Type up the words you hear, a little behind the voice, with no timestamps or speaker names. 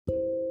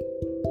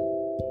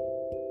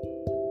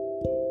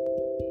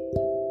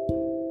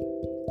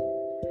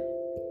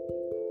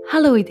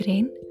Hallo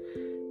iedereen,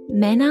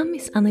 mijn naam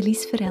is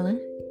Annelies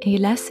Verelle en je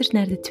luistert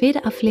naar de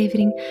tweede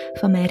aflevering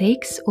van mijn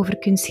reeks over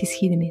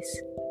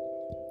kunstgeschiedenis.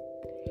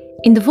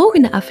 In de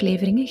volgende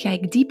afleveringen ga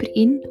ik dieper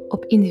in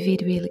op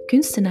individuele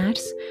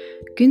kunstenaars,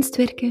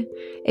 kunstwerken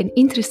en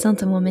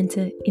interessante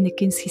momenten in de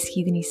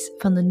kunstgeschiedenis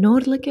van de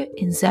noordelijke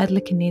en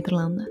zuidelijke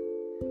Nederlanden.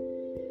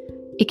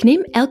 Ik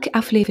neem elke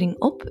aflevering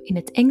op in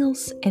het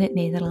Engels en het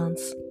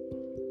Nederlands.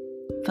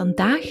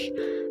 Vandaag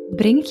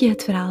breng ik je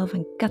het verhaal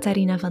van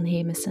Catharina van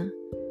Hemessen,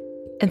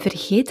 een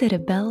vergeten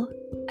rebel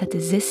uit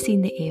de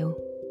 16e eeuw.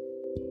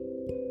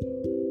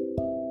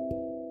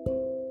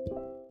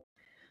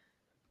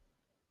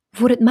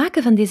 Voor het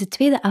maken van deze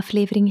tweede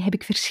aflevering heb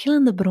ik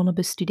verschillende bronnen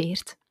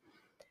bestudeerd.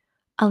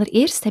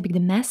 Allereerst heb ik de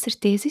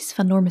masterthesis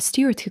van Norma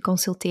Stewart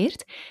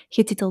geconsulteerd,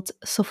 getiteld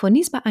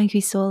Sophonisba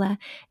Anguissola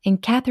en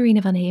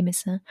Catharina van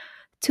Hemessen,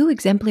 Two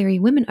Exemplary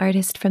Women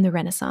Artists from the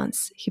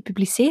Renaissance,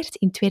 gepubliceerd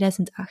in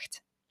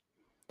 2008.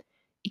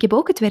 Ik heb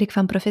ook het werk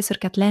van professor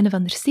Katelijne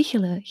van der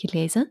Stichelen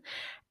gelezen,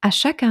 À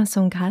chacun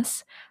son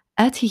grâce,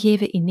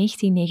 uitgegeven in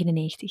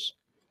 1999.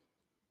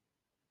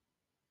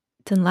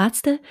 Ten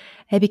laatste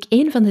heb ik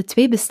een van de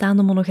 2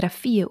 bestaande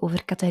monografieën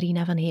over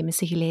Catharina van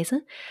Hemessen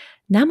gelezen,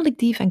 namelijk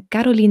die van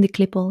Caroline de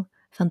Klippel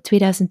van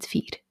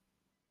 2004.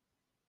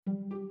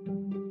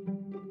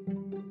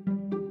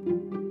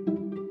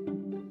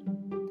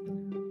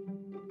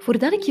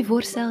 Voordat ik je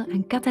voorstel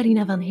aan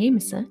Catharina van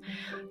Hemessen,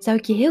 zou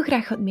ik je heel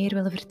graag wat meer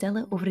willen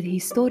vertellen over de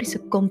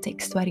historische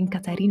context waarin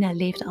Catharina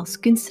leefde als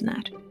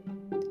kunstenaar.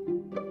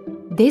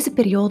 Deze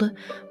periode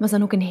was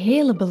dan ook een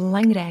hele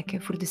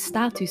belangrijke voor de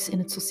status en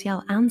het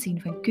sociaal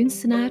aanzien van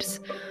kunstenaars,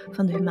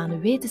 van de humane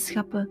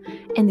wetenschappen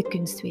en de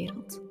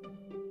kunstwereld.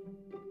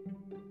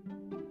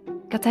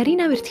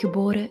 Catharina werd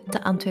geboren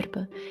te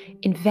Antwerpen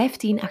in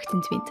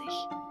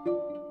 1528.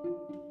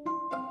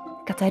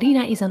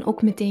 Catharina is dan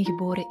ook meteen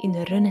geboren in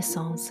de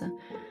Renaissance,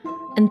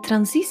 een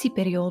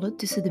transitieperiode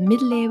tussen de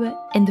middeleeuwen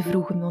en de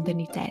vroege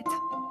moderniteit.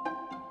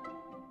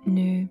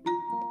 Nu,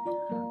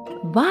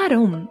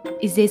 waarom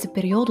is deze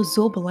periode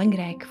zo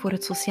belangrijk voor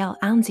het sociaal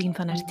aanzien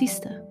van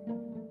artiesten?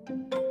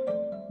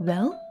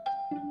 Wel,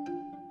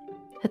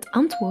 het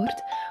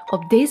antwoord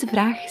op deze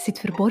vraag zit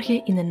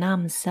verborgen in de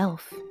naam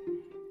zelf: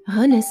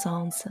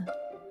 Renaissance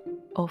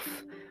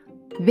of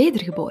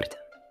wedergeboorte.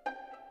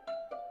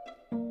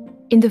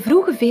 In de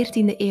vroege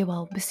 14e eeuw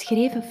al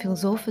beschreven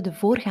filosofen de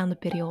voorgaande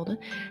periode,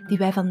 die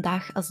wij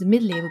vandaag als de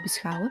middeleeuwen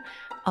beschouwen,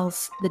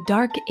 als de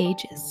Dark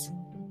Ages.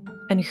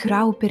 Een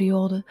grauwe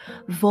periode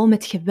vol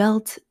met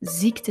geweld,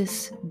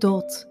 ziektes,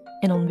 dood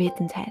en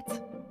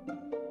onwetendheid.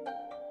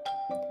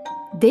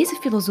 Deze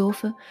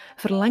filosofen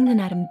verlangden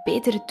naar een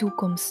betere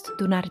toekomst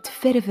door naar het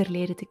verre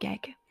verleden te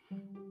kijken,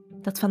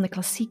 dat van de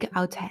klassieke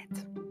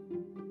oudheid.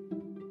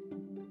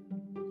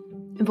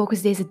 En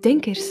volgens deze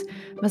denkers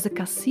was de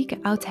klassieke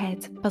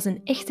oudheid pas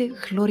een echte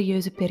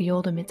glorieuze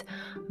periode met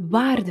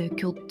waarden,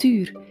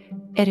 cultuur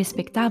en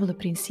respectabele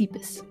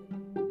principes.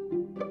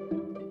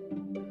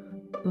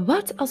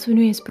 Wat als we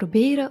nu eens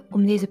proberen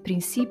om deze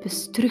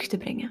principes terug te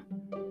brengen?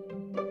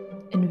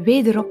 Een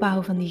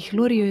wederopbouw van die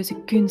glorieuze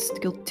kunst,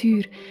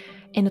 cultuur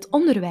en het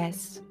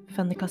onderwijs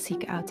van de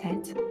klassieke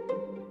oudheid.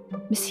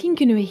 Misschien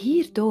kunnen we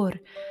hierdoor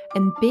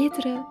een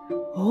betere,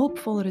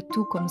 hoopvollere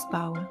toekomst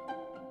bouwen,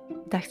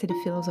 dachten de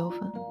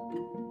filosofen.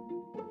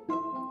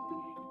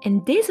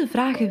 En deze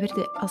vragen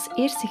werden als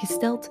eerste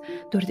gesteld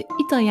door de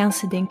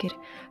Italiaanse denker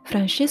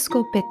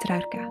Francesco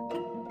Petrarca.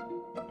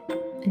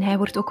 En hij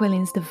wordt ook wel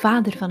eens de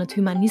vader van het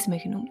humanisme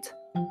genoemd.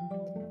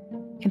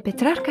 En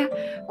Petrarca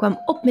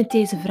kwam op met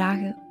deze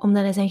vragen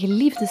omdat hij zijn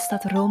geliefde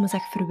stad Rome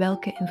zag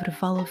verwelken en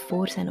vervallen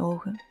voor zijn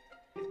ogen.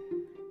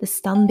 De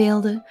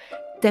standbeelden,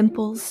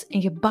 tempels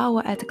en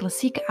gebouwen uit de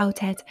klassieke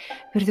oudheid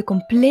werden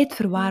compleet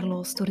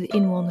verwaarloosd door de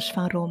inwoners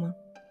van Rome.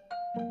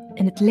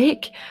 En het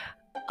leek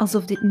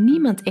alsof dit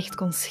niemand echt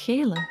kon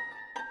schelen.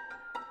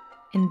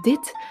 En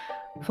dit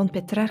vond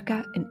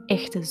Petrarca een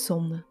echte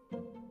zonde.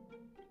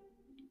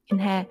 En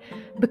hij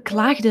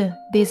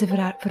beklaagde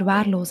deze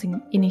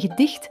verwaarlozing in een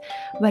gedicht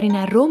waarin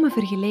hij Rome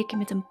vergeleek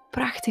met een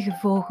prachtige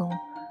vogel,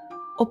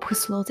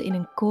 opgesloten in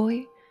een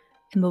kooi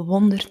en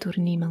bewonderd door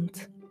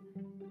niemand.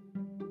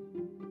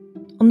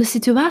 Om de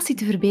situatie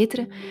te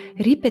verbeteren,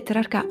 riep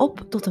Petrarca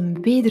op tot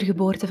een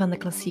wedergeboorte van de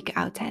klassieke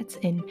oudheid.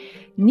 En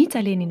niet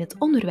alleen in het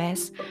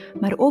onderwijs,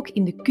 maar ook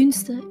in de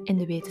kunsten en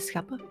de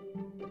wetenschappen.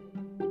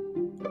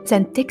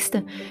 Zijn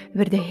teksten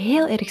werden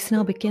heel erg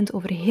snel bekend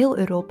over heel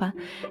Europa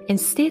en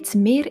steeds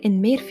meer en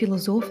meer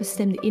filosofen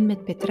stemden in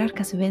met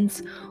Petrarca's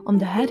wens om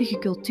de huidige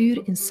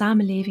cultuur en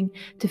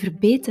samenleving te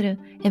verbeteren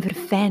en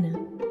verfijnen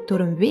door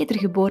een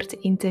wedergeboorte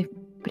in te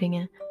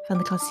brengen van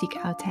de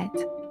klassieke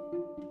oudheid.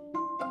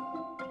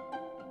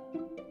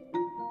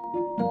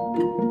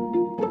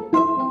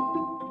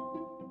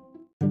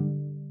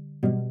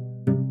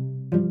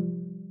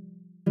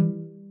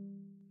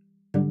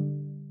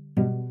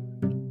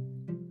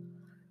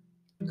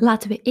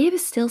 Laten we even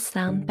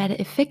stilstaan bij de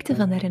effecten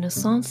van de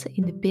Renaissance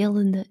in de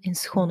beeldende en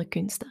schone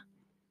kunsten.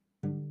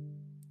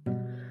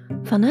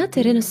 Vanuit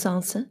de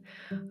Renaissance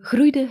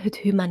groeide het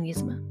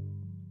humanisme.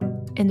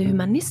 En de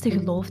humanisten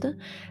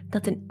geloofden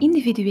dat een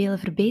individuele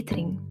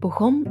verbetering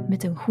begon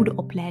met een goede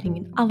opleiding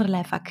in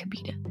allerlei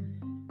vakgebieden.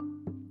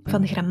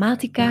 Van de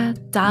grammatica,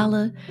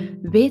 talen,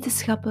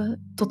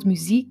 wetenschappen tot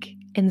muziek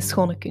en de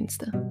schone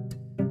kunsten.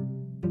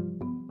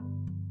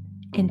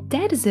 En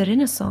tijdens de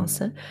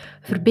Renaissance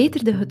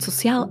verbeterde het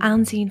sociaal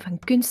aanzien van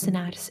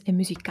kunstenaars en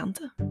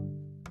muzikanten.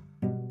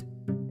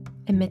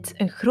 En met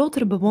een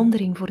grotere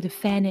bewondering voor de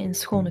fijne en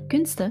schone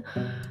kunsten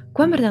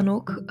kwam er dan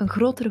ook een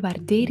grotere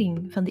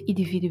waardering van de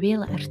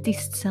individuele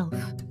artiest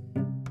zelf.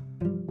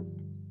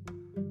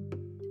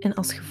 En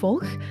als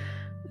gevolg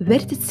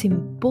werd het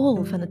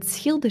symbool van het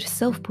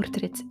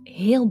schilder-zelfportret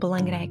heel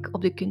belangrijk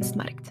op de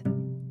kunstmarkt.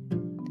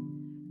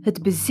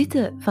 Het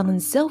bezitten van een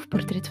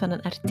zelfportret van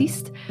een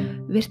artiest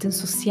werd een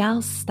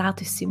sociaal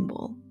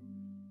statussymbool.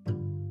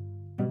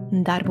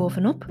 En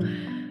daarbovenop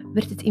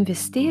werd het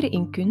investeren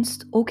in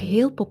kunst ook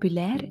heel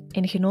populair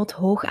en genoot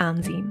hoog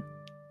aanzien.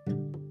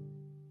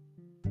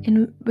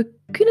 En we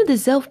kunnen de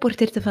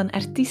zelfportretten van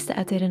artiesten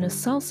uit de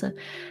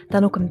Renaissance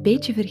dan ook een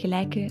beetje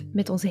vergelijken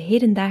met onze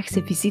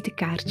hedendaagse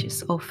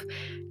visitekaartjes of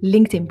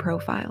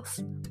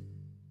LinkedIn-profiles.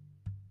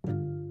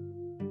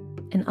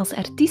 En als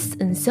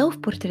artiest een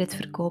zelfportret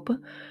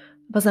verkopen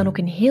was dan ook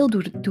een heel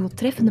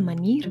doeltreffende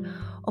manier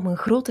om een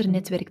groter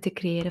netwerk te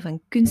creëren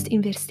van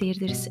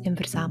kunstinvesteerders en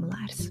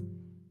verzamelaars.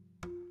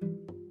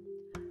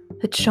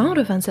 Het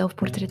genre van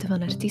zelfportretten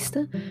van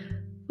artiesten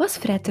was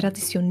vrij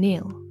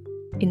traditioneel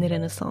in de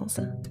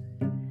Renaissance,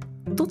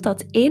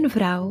 totdat één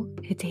vrouw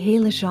het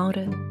hele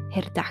genre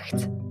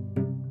herdacht.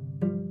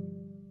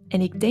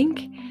 En ik denk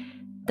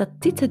dat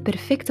dit het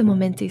perfecte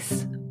moment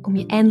is om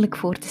je eindelijk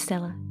voor te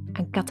stellen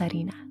aan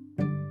Catharina.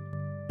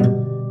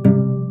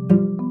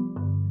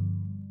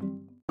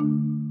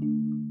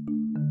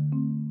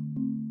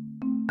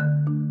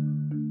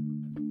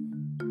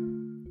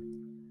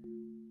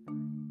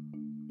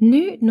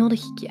 Nu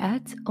nodig ik je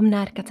uit om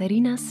naar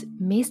Catharina's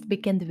meest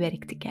bekende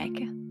werk te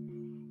kijken.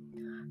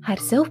 Haar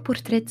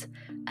zelfportret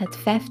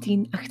uit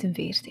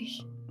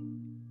 1548.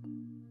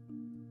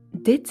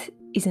 Dit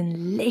is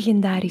een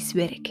legendarisch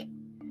werk.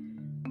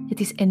 Het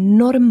is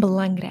enorm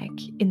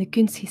belangrijk in de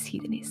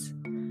kunstgeschiedenis.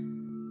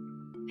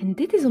 En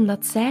dit is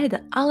omdat zij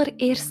de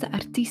allereerste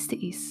artieste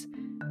is,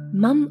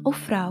 man of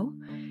vrouw,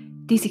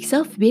 die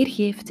zichzelf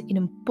weergeeft in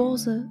een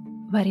pose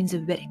waarin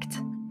ze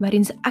werkt,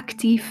 waarin ze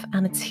actief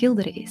aan het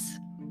schilderen is.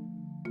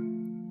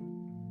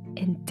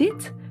 En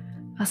dit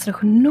was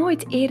nog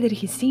nooit eerder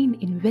gezien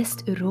in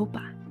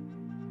West-Europa.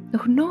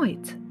 Nog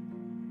nooit.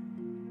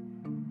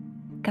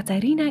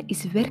 Catharina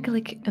is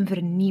werkelijk een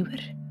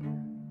vernieuwer,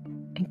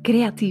 een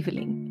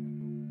creatieveling.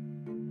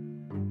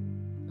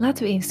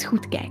 Laten we eens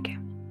goed kijken.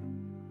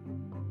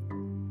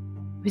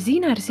 We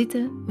zien haar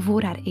zitten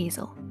voor haar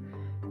ezel,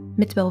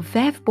 met wel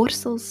 5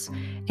 borstels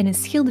en een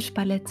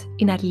schilderspalet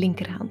in haar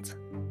linkerhand.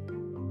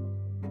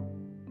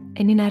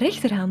 En in haar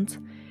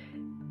rechterhand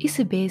is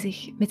ze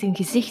bezig met een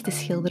gezicht te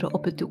schilderen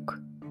op het doek.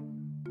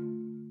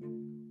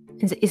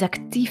 En ze is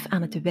actief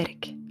aan het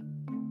werk.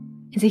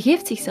 En ze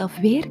geeft zichzelf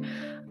weer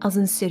als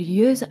een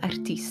serieuze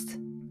artiest.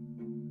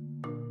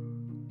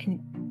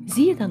 En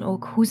zie je dan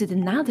ook hoe ze de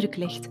nadruk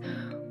legt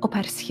op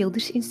haar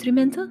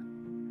schildersinstrumenten?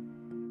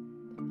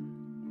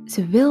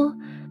 Ze wil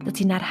dat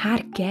je naar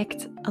haar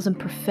kijkt als een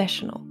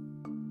professional.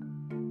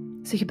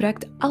 Ze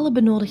gebruikt alle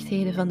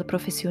benodigdheden van de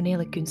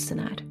professionele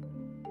kunstenaar.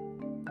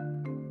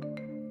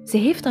 Ze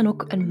heeft dan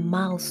ook een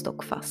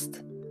maalstok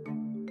vast.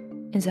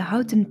 En ze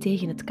houdt hem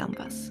tegen het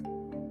canvas.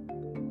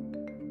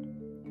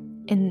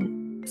 En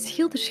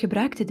schilders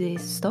gebruikten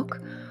deze stok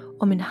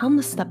om hun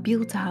handen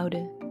stabiel te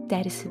houden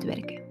tijdens het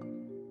werken.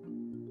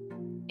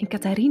 En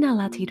Catharina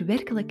laat hier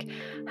werkelijk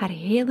haar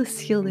hele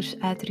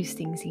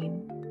schildersuitrusting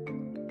zien,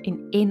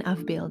 in 1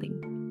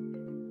 afbeelding.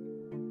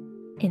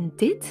 En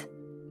dit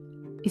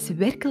is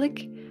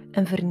werkelijk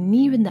een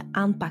vernieuwende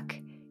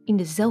aanpak in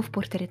de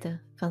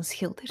zelfportretten van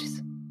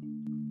schilders.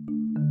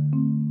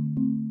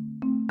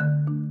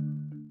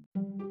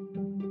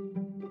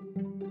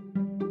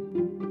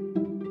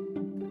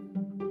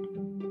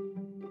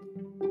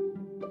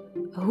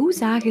 Hoe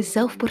zagen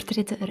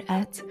zelfportretten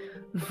eruit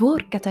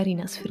voor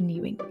Catharina's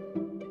vernieuwing?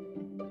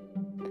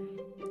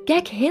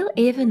 Kijk heel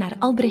even naar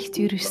Albrecht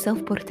Dürers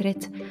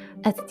zelfportret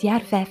uit het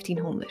jaar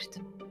 1500.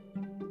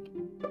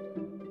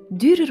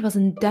 Dürer was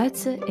een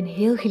Duitse en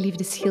heel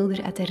geliefde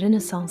schilder uit de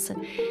Renaissance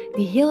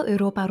die heel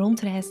Europa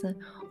rondreisde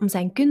om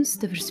zijn kunst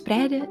te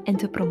verspreiden en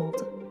te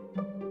promoten.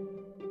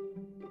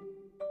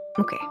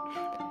 Oké,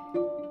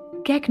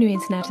 kijk nu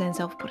eens naar zijn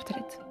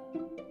zelfportret.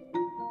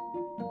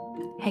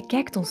 Hij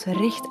kijkt ons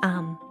recht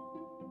aan.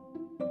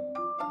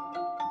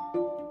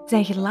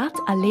 Zijn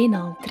gelaat alleen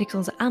al trekt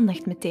onze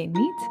aandacht meteen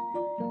niet.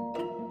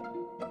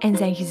 En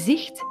zijn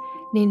gezicht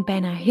neemt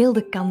bijna heel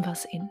de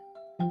canvas in.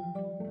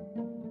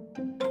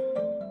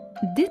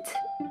 Dit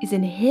is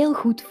een heel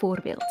goed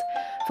voorbeeld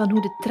van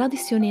hoe de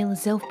traditionele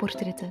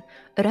zelfportretten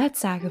eruit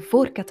zagen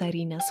voor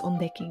Catharina's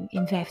ontdekking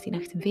in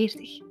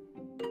 1548.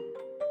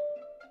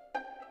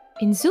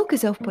 In zulke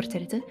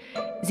zelfportretten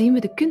zien we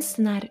de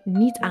kunstenaar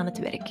niet aan het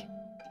werk.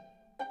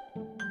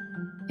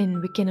 En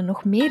we kennen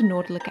nog meer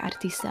noordelijke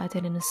artiesten uit de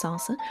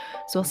Renaissance,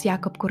 zoals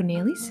Jacob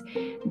Cornelis,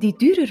 die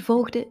Dürer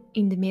volgde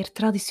in de meer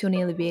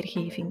traditionele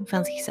weergeving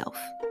van zichzelf.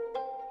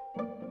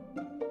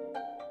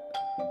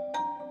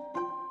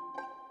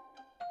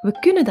 We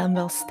kunnen dan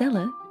wel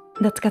stellen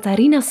dat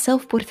Catharina's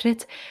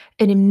zelfportret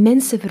een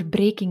immense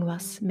verbreking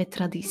was met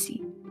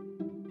traditie.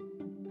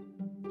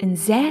 En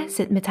zij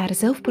zet met haar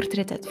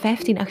zelfportret uit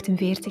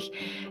 1548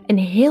 een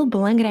heel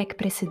belangrijk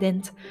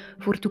precedent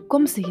voor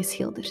toekomstige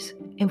schilders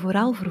en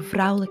vooral voor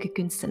vrouwelijke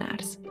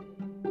kunstenaars.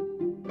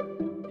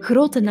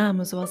 Grote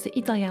namen zoals de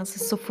Italiaanse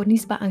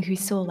Soffonisba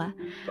Anguissola,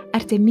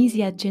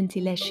 Artemisia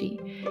Gentileschi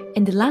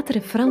en de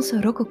latere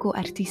Franse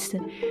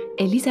rococo-artiste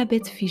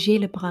Elisabeth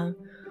Vigée-Lebrun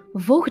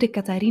volgden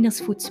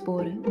Catharina's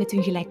voetsporen met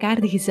hun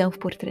gelijkaardige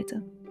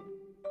zelfportretten.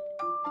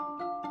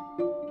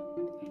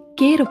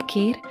 Keer op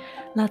keer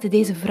laten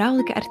deze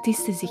vrouwelijke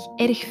artiesten zich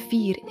erg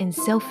fier en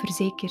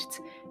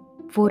zelfverzekerd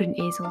voor hun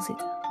ezel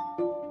zitten.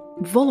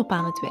 Volop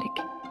aan het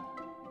werk.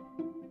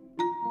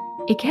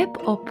 Ik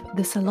heb op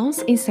de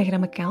Salons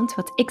Instagram-account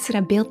wat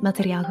extra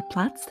beeldmateriaal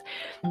geplaatst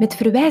met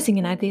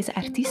verwijzingen naar deze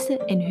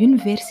artiesten en hun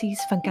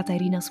versies van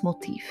Catharina's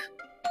motief.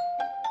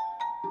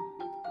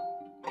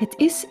 Het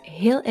is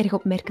heel erg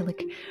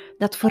opmerkelijk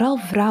dat vooral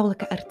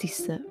vrouwelijke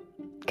artiesten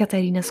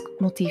Catharina's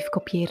motief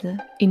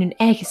kopieerden in hun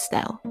eigen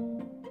stijl.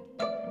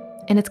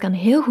 En het kan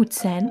heel goed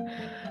zijn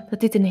dat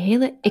dit een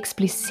hele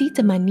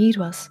expliciete manier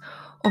was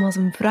om als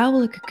een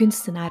vrouwelijke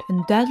kunstenaar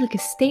een duidelijke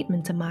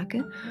statement te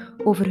maken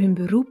over hun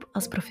beroep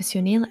als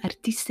professionele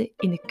artiesten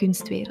in de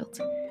kunstwereld,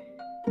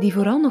 die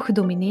vooral nog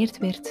gedomineerd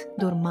werd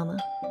door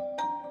mannen.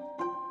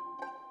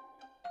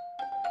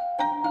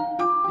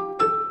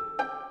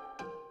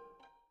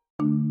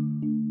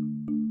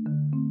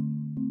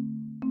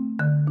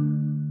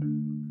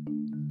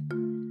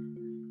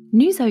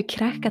 Nu zou ik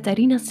graag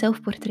Catharina's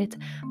zelfportret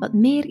wat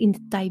meer in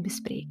detail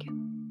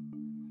bespreken.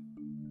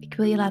 Ik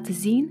wil je laten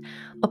zien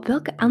op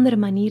welke andere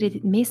manieren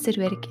dit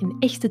meesterwerk een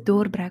echte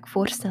doorbraak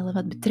voorstellen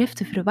wat betreft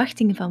de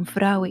verwachtingen van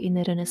vrouwen in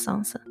de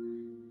Renaissance.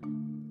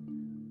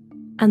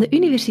 Aan de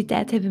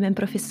universiteit hebben mijn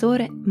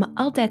professoren me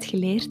altijd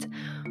geleerd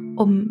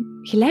om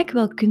gelijk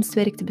welk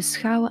kunstwerk te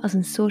beschouwen als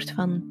een soort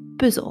van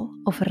puzzel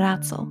of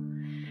raadsel,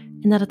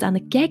 en dat het aan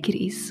de kijker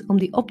is om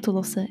die op te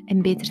lossen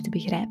en beter te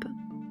begrijpen.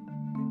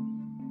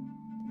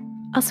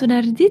 Als we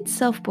naar dit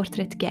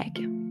zelfportret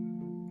kijken,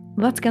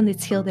 wat kan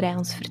dit schilderij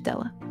ons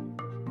vertellen?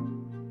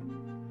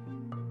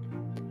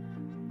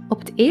 Op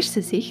het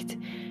eerste zicht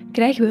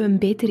krijgen we een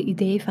beter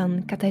idee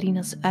van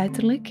Catharina's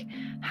uiterlijk,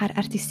 haar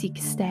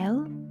artistieke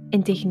stijl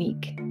en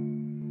techniek.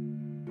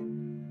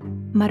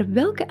 Maar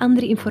welke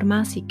andere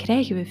informatie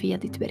krijgen we via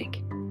dit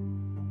werk?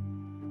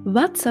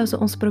 Wat zou ze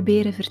ons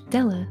proberen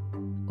vertellen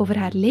over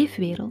haar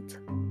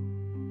leefwereld?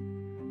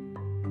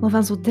 Maar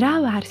van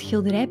zodra we haar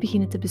schilderij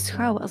beginnen te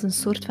beschouwen als een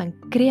soort van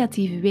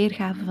creatieve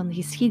weergave van de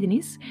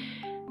geschiedenis,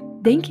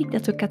 denk ik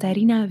dat we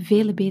Catharina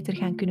veel beter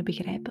gaan kunnen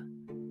begrijpen.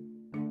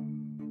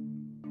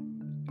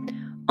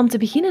 Om te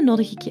beginnen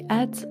nodig ik je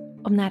uit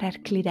om naar haar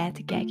kledij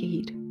te kijken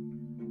hier.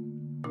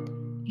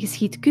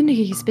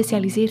 Geschiedkundigen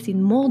gespecialiseerd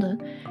in mode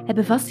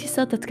hebben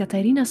vastgesteld dat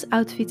Catharina's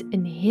outfit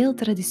een heel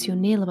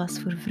traditionele was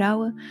voor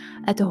vrouwen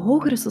uit de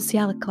hogere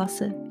sociale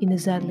klasse in de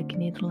zuidelijke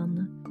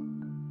Nederlanden.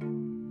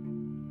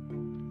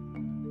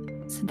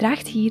 Ze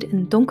draagt hier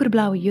een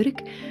donkerblauwe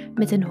jurk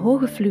met een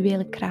hoge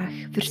fluwelen kraag,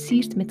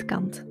 versierd met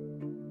kant.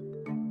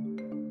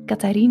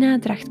 Catharina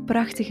draagt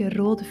prachtige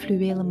rode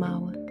fluwelen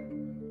mouwen.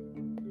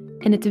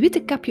 En het witte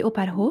kapje op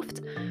haar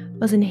hoofd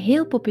was een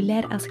heel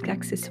populair als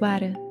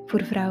accessoire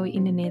voor vrouwen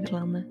in de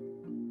Nederlanden.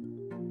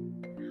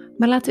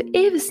 Maar laten we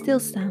even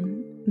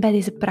stilstaan bij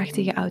deze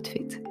prachtige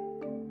outfit.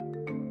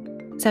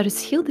 Zouden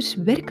schilders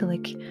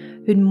werkelijk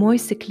hun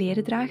mooiste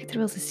kleren dragen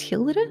terwijl ze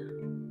schilderen?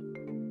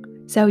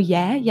 Zou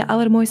jij je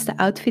allermooiste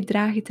outfit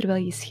dragen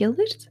terwijl je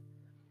schildert?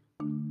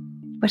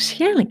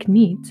 Waarschijnlijk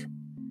niet.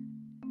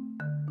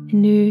 En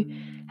nu,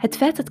 het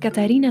feit dat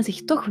Catharina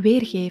zich toch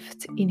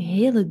weergeeft in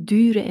hele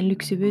dure en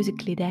luxueuze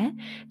kledij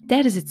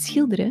tijdens het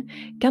schilderen,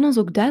 kan ons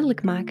ook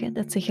duidelijk maken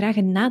dat ze graag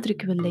een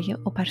nadruk wil leggen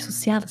op haar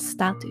sociale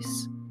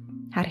status,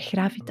 haar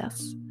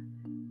gravitas.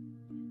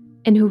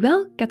 En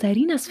hoewel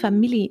Catharina's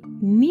familie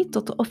niet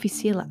tot de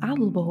officiële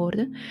adel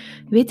behoorde,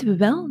 weten we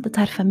wel dat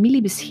haar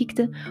familie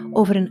beschikte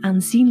over een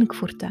aanzienlijk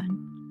fortuin.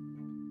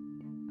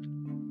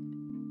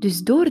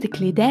 Dus door de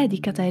kledij die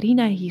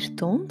Catharina hier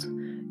toont,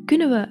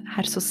 kunnen we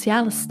haar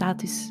sociale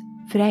status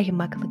vrij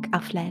gemakkelijk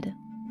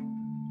afleiden.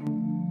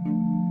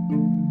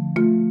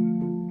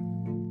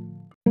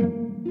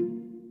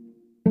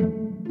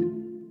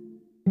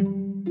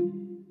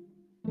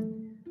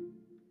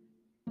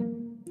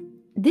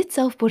 Dit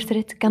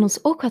zelfportret kan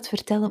ons ook wat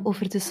vertellen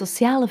over de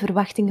sociale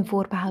verwachtingen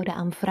voorbehouden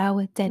aan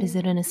vrouwen tijdens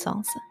de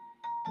Renaissance.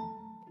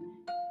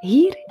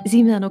 Hier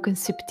zien we dan ook een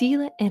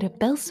subtiele en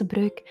rebelse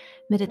breuk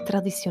met het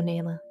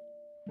traditionele.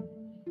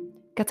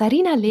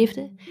 Catharina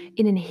leefde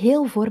in een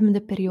heel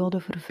vormende periode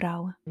voor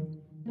vrouwen.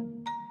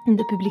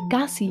 De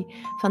publicatie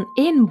van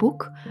 1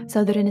 boek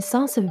zou de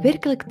Renaissance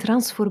werkelijk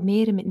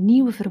transformeren met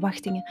nieuwe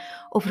verwachtingen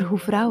over hoe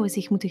vrouwen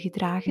zich moeten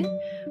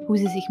gedragen, hoe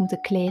ze zich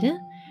moeten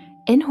kleden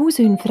en hoe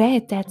ze hun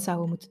vrije tijd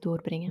zouden moeten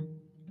doorbrengen.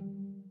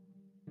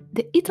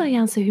 De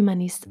Italiaanse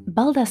humanist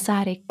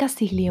Baldassare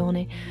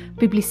Castiglione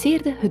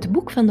publiceerde Het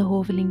Boek van de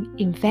Hoveling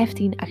in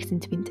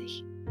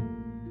 1528.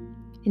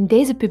 En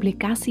deze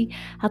publicatie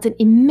had een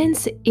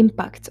immense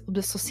impact op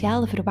de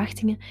sociale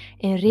verwachtingen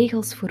en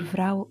regels voor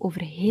vrouwen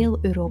over heel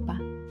Europa.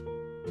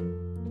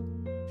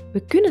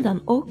 We kunnen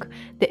dan ook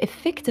de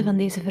effecten van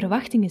deze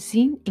verwachtingen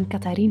zien in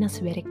Catharina's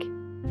werk.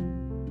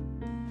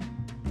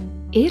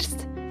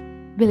 Eerst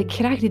wil ik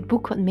graag dit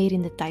boek wat meer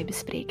in detail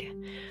bespreken,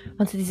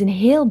 want het is een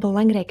heel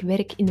belangrijk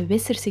werk in de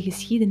westerse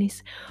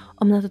geschiedenis,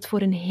 omdat het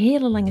voor een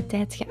hele lange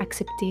tijd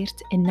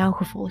geaccepteerd en nauw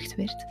gevolgd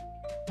werd.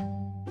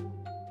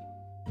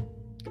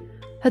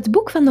 Het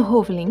Boek van de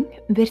Hoveling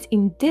werd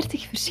in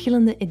 30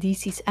 verschillende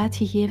edities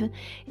uitgegeven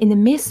in de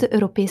meeste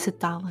Europese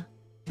talen.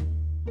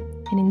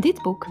 En in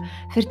dit boek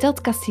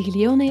vertelt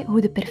Castiglione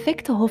hoe de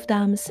perfecte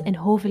hofdames en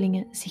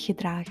hovelingen zich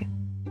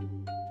gedragen.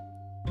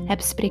 Hij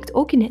bespreekt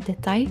ook in het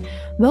detail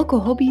welke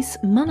hobby's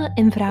mannen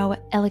en vrouwen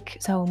elk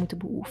zouden moeten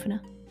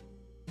beoefenen.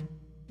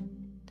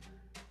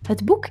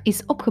 Het boek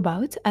is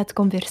opgebouwd uit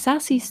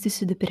conversaties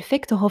tussen de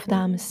perfecte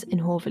hofdames en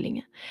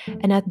hovelingen.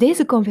 En uit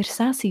deze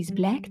conversaties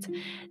blijkt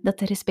dat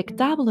de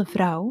respectabele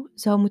vrouw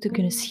zou moeten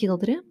kunnen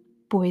schilderen,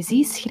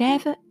 poëzie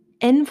schrijven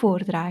en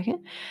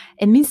voordragen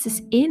en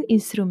minstens 1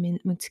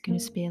 instrument moet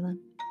kunnen spelen.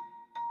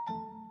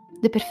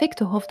 De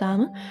perfecte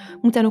hofdame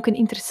moet dan ook een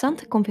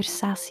interessante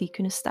conversatie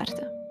kunnen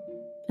starten.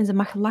 En ze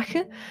mag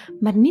lachen,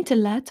 maar niet te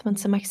luid, want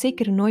ze mag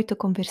zeker nooit de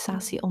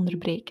conversatie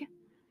onderbreken.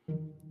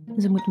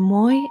 Ze moet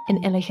mooi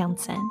en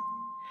elegant zijn.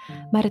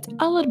 Maar het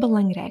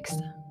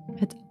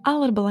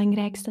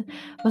allerbelangrijkste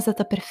was dat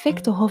de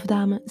perfecte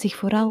hofdame zich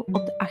vooral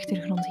op de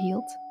achtergrond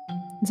hield.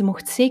 Ze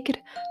mocht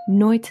zeker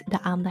nooit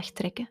de aandacht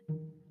trekken.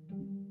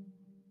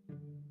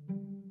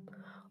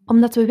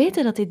 Omdat we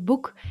weten dat dit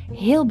boek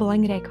heel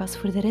belangrijk was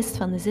voor de rest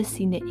van de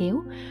 16e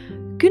eeuw,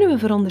 kunnen we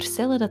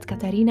veronderstellen dat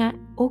Catharina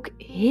ook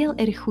heel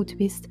erg goed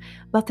wist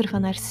wat er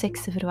van haar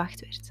sekse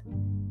verwacht werd.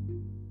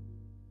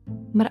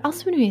 Maar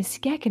als we nu eens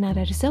kijken naar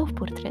haar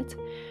zelfportret,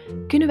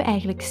 kunnen we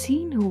eigenlijk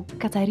zien hoe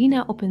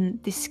Catharina op een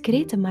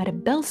discrete maar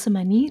rebelse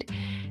manier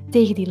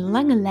tegen die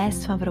lange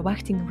lijst van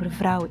verwachtingen voor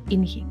vrouwen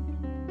inging.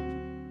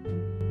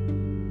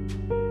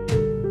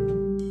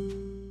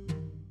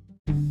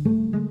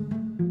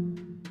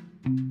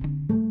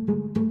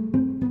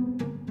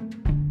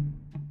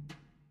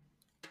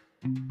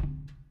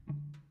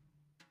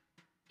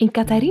 In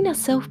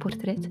Catharina's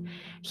zelfportret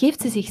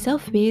geeft ze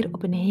zichzelf weer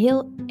op een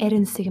heel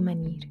ernstige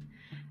manier.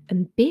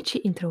 Een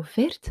beetje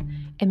introvert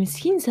en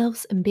misschien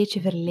zelfs een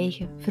beetje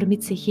verlegen,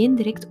 vermits ze geen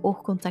direct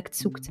oogcontact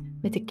zoekt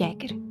met de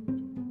kijker.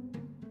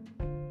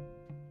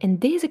 En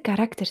deze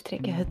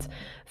karaktertrekken, het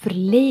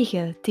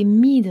verlegen,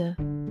 timide,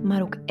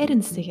 maar ook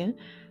ernstige,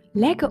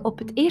 lijken op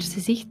het eerste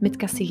zicht met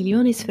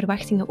Castiglione's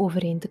verwachtingen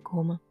overeen te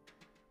komen.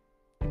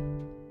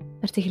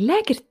 Maar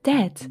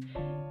tegelijkertijd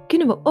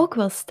kunnen we ook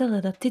wel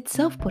stellen dat dit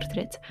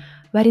zelfportret,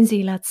 waarin ze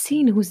je laat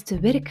zien hoe ze te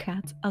werk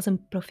gaat als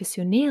een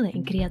professionele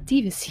en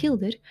creatieve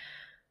schilder,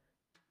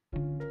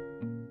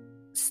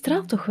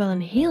 straalt toch wel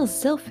een heel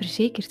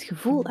zelfverzekerd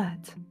gevoel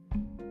uit.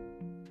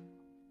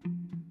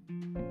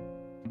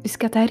 Dus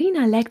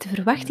Catharina lijkt de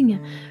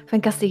verwachtingen van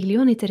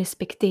Castiglione te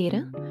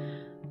respecteren,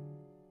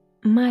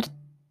 maar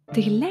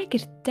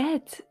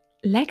tegelijkertijd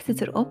lijkt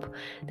het erop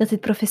dat dit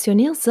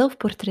professioneel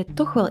zelfportret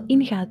toch wel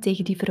ingaat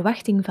tegen die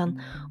verwachting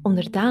van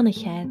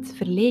onderdanigheid,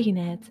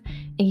 verlegenheid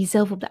en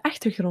jezelf op de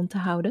achtergrond te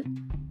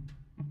houden.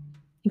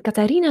 En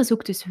Catharina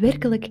zoekt dus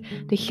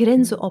werkelijk de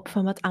grenzen op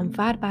van wat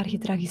aanvaardbaar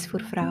gedrag is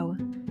voor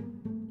vrouwen.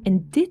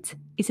 En dit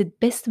is het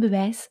beste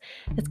bewijs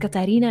dat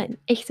Catharina een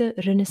echte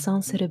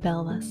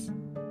renaissance-rebel was.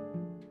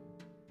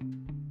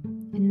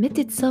 En met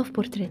dit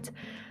zelfportret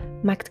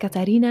maakt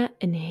Catharina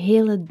een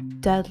hele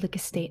duidelijke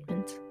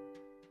statement.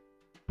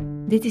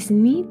 Dit is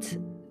niet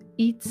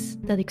iets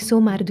dat ik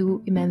zomaar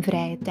doe in mijn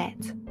vrije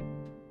tijd.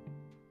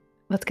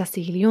 Wat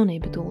Castiglione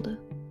bedoelde.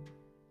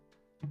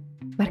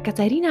 Maar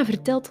Catharina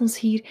vertelt ons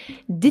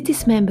hier, dit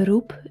is mijn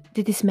beroep,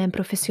 dit is mijn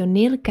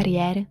professionele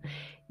carrière,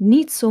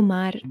 niet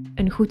zomaar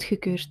een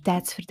goedgekeurd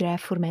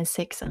tijdsverdrijf voor mijn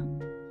seksen.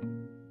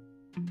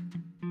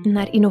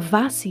 Naar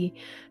innovatie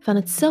van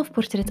het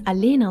zelfportret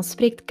alleen al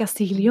spreekt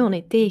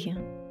Castiglione tegen.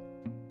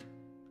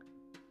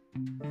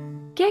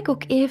 Kijk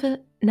ook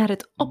even naar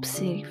het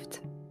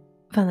opschrift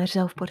van haar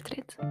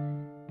zelfportret.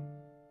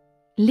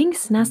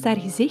 Links naast haar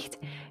gezicht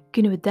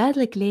kunnen we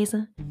duidelijk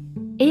lezen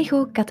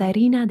Ego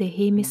Catharina de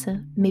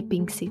Hemessen me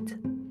pinxit.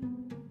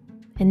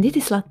 En dit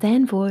is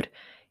Latijn voor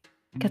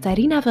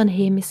Catharina van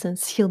Hemessen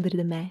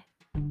schilderde mij,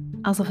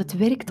 alsof het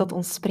werk tot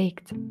ons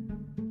spreekt.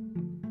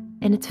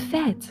 En het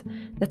feit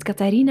dat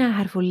Catharina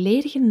haar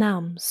volledige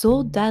naam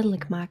zo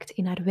duidelijk maakt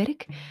in haar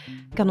werk,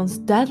 kan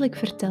ons duidelijk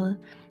vertellen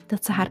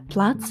dat ze haar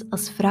plaats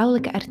als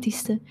vrouwelijke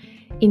artieste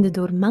in de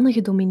door mannen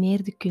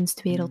gedomineerde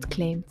kunstwereld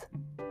claimt.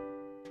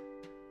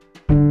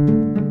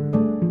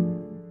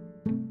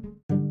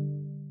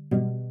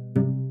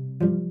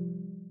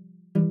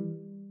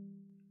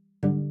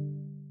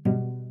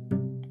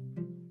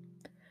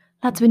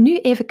 Laten we nu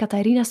even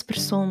Catharina's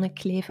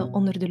persoonlijk leven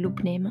onder de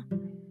loep nemen.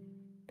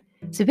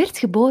 Ze werd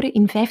geboren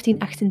in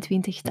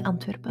 1528 te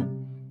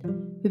Antwerpen.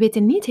 We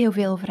weten niet heel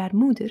veel over haar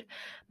moeder,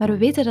 maar we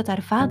weten dat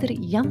haar vader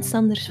Jan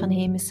Sanders van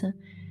Hemessen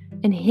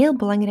een heel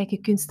belangrijke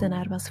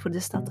kunstenaar was voor de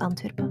stad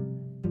Antwerpen.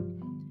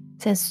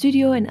 Zijn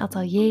studio en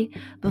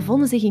atelier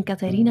bevonden zich in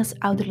Catharina's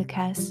ouderlijk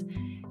huis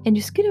en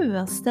dus kunnen we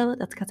wel stellen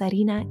dat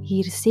Catharina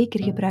hier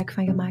zeker gebruik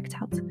van gemaakt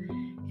had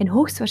en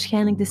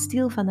hoogstwaarschijnlijk de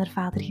stijl van haar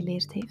vader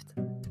geleerd heeft.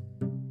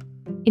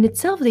 In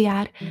hetzelfde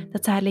jaar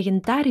dat ze haar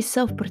legendarisch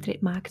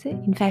zelfportret maakte,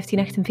 in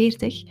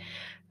 1548,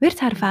 werd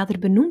haar vader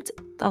benoemd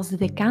als de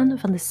decaan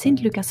van de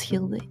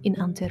Sint-Lucas-gilde in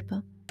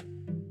Antwerpen.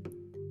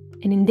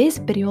 En in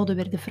deze periode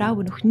werden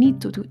vrouwen nog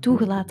niet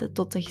toegelaten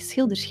tot de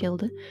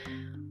schildersgilde,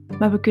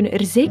 maar we kunnen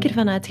er zeker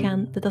van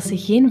uitgaan dat als ze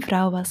geen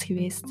vrouw was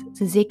geweest,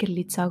 ze zeker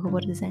lid zou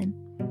geworden zijn.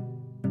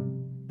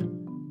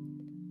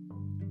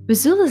 We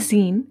zullen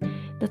zien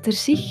dat er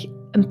zich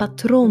een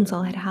patroon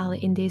zal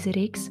herhalen in deze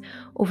reeks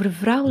over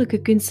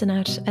vrouwelijke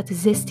kunstenaars uit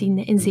de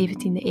 16e en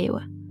 17e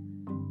eeuwen.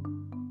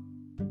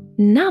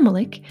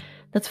 Namelijk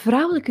dat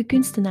vrouwelijke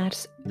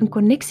kunstenaars een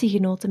connectie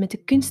genoten met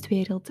de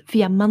kunstwereld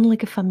via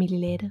mannelijke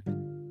familieleden.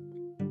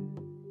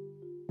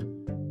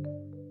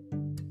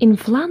 In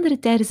Vlaanderen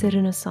tijdens de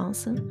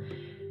Renaissance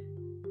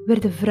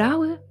werden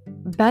vrouwen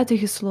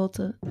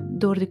buitengesloten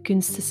door de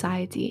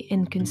kunstsociety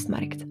en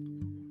kunstmarkt.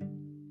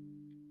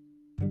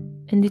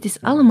 En dit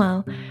is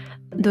allemaal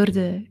door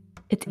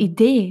het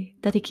idee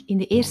dat ik in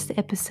de eerste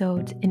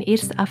episode en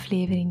eerste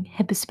aflevering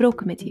heb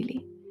besproken met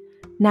jullie.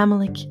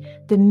 Namelijk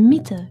de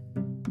mythe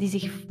die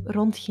zich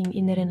rondging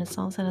in de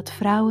Renaissance en dat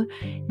vrouwen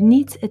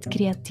niet het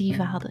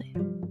creatieve hadden.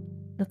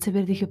 Dat ze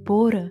werden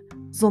geboren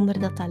zonder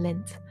dat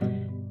talent.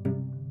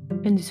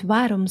 En dus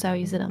waarom zou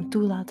je ze dan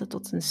toelaten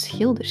tot een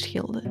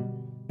schilderschilde?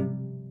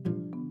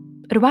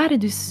 Er waren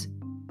dus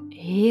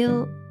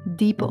heel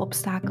diepe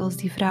obstakels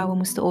die vrouwen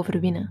moesten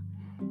overwinnen.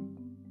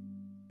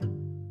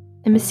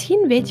 En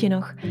misschien weet je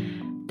nog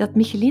dat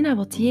Michelina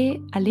Wautier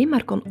alleen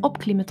maar kon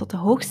opklimmen tot de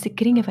hoogste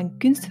kringen van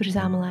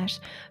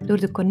kunstverzamelaars door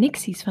de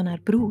connecties van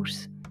haar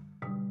broers.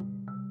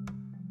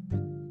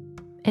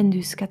 En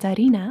dus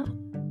Catharina,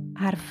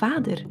 haar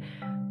vader,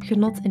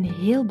 genot een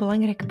heel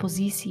belangrijke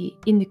positie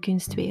in de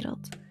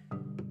kunstwereld.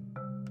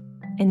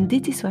 En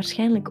dit is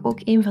waarschijnlijk ook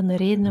een van de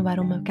redenen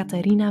waarom we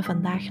Catharina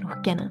vandaag nog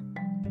kennen.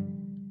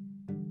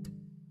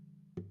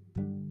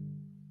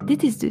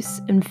 Dit is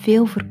dus een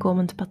veel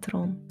voorkomend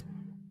patroon.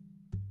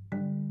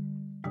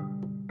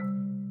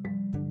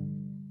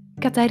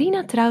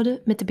 Catharina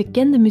trouwde met de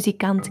bekende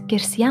muzikant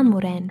Kersiaan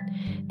Morijn,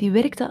 die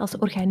werkte als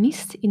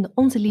organist in de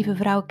Onze Lieve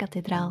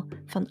Vrouwenkathedraal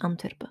van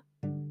Antwerpen.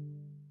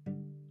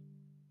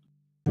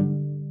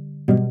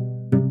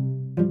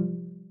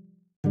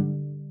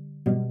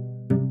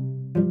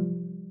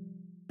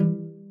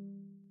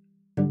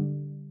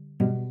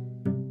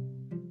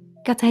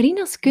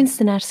 Catharina's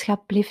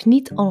kunstenaarschap bleef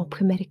niet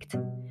onopgemerkt.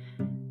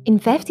 In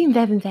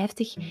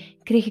 1555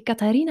 kregen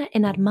Catharina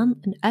en haar man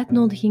een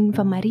uitnodiging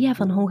van Maria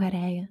van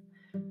Hongarije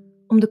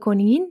om de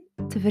koningin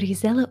te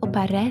vergezellen op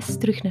haar reis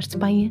terug naar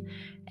Spanje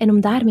en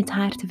om daar met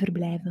haar te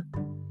verblijven.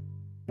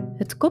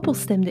 Het koppel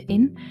stemde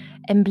in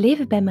en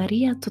bleef bij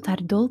Maria tot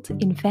haar dood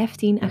in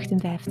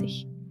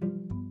 1558.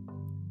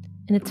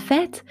 En het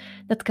feit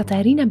dat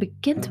Catharina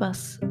bekend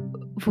was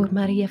voor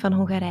Maria van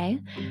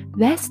Hongarije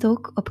wijst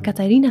ook op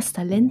Catharina's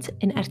talent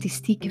en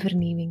artistieke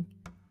vernieuwing.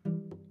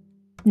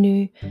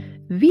 Nu,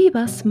 wie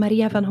was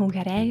Maria van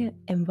Hongarije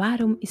en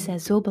waarom is zij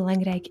zo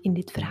belangrijk in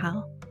dit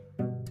verhaal?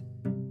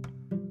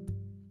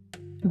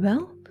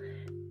 Wel,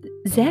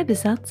 zij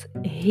bezat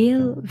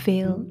heel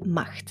veel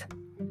macht.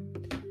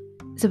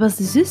 Ze was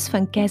de zus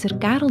van keizer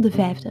Karel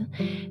V,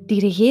 die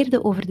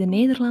regeerde over de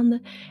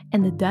Nederlanden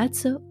en de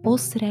Duitse,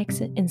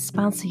 Oostenrijkse en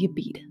Spaanse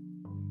gebieden.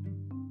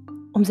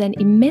 Om zijn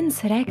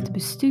immens rijk te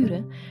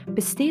besturen,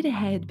 besteedde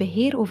hij het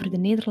beheer over de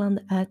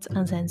Nederlanden uit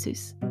aan zijn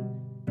zus.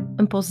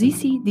 Een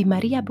positie die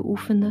Maria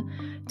beoefende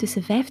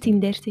tussen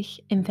 1530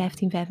 en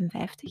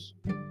 1555.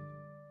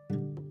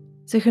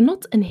 Ze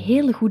genot een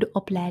hele goede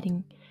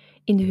opleiding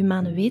in de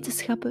humane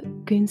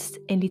wetenschappen, kunst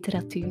en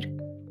literatuur.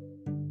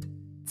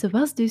 Ze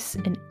was dus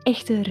een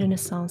echte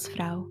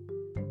renaissancevrouw.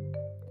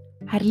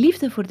 Haar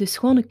liefde voor de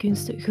schone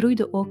kunsten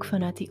groeide ook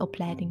vanuit die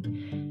opleiding.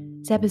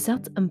 Zij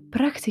bezat een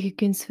prachtige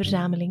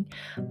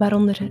kunstverzameling,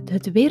 waaronder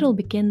het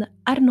wereldbekende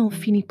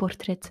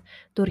Arnolfini-portret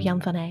door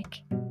Jan van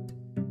Eyck.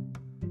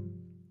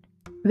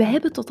 We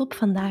hebben tot op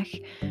vandaag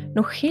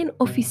nog geen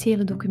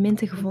officiële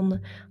documenten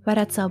gevonden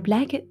waaruit zou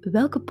blijken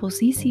welke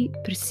positie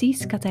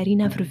precies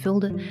Catharina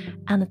vervulde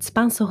aan het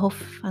Spaanse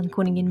hof van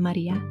koningin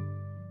Maria.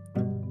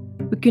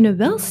 We kunnen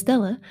wel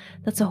stellen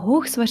dat ze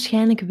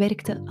hoogstwaarschijnlijk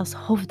werkte als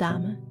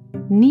hofdame,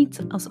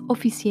 niet als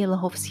officiële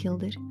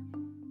hofschilder.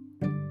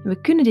 We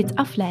kunnen dit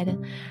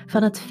afleiden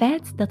van het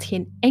feit dat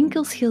geen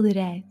enkel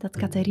schilderij dat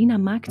Catharina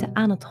maakte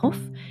aan het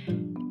hof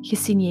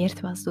gesigneerd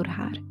was door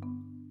haar.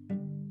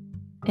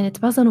 En het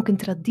was dan ook een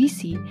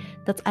traditie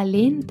dat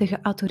alleen de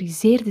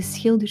geautoriseerde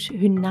schilders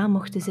hun naam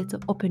mochten zetten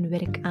op hun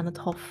werk aan het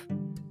hof.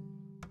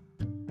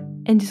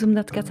 En dus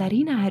omdat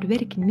Catharina haar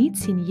werk niet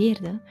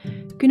signeerde,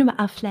 kunnen we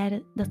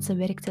afleiden dat ze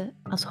werkte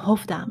als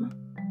hofdame.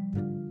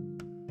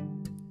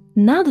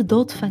 Na de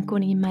dood van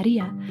koningin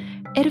Maria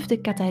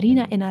erfden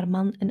Catharina en haar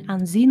man een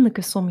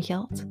aanzienlijke som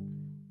geld.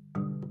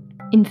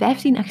 In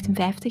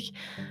 1558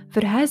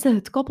 verhuisde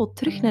het koppel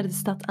terug naar de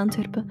stad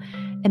Antwerpen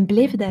en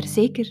bleven daar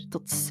zeker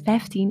tot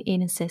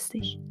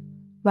 1561,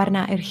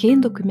 waarna er geen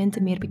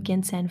documenten meer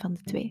bekend zijn van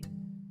de twee.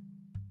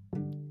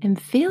 En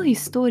veel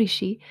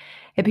historici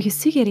hebben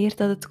gesuggereerd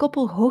dat het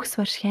koppel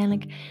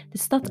hoogstwaarschijnlijk de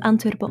stad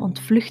Antwerpen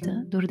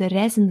ontvluchtte door de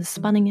rijzende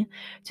spanningen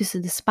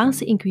tussen de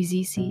Spaanse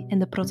Inquisitie en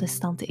de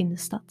protestanten in de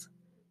stad.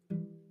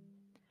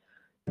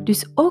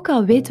 Dus ook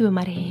al weten we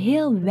maar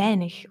heel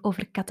weinig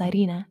over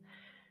Catharina,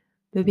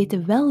 we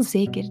weten wel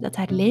zeker dat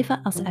haar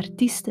leven als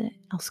artieste,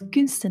 als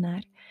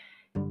kunstenaar,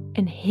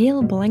 een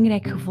heel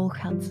belangrijk gevolg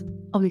had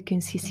op de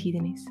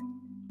kunstgeschiedenis.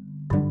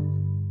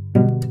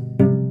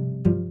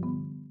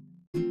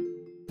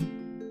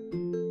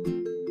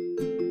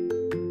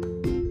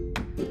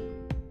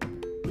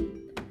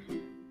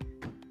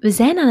 We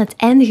zijn aan het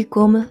einde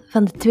gekomen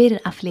van de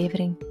tweede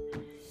aflevering.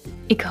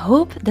 Ik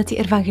hoop dat je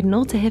ervan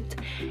genoten hebt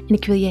en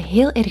ik wil je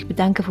heel erg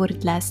bedanken voor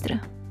het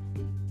luisteren.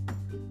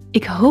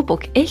 Ik hoop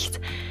ook echt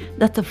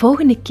dat de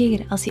volgende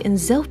keer als je een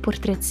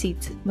zelfportret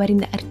ziet waarin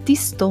de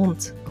artiest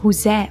toont hoe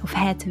zij of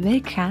hij te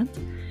werk gaat,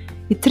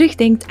 je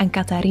terugdenkt aan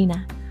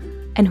Catharina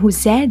en hoe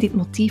zij dit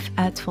motief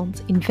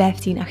uitvond in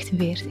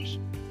 1548.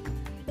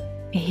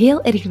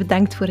 Heel erg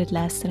bedankt voor het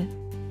luisteren.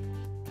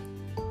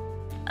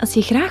 Als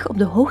je graag op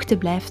de hoogte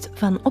blijft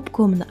van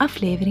opkomende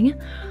afleveringen,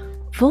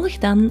 volg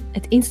dan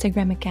het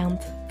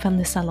Instagram-account van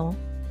de Salon.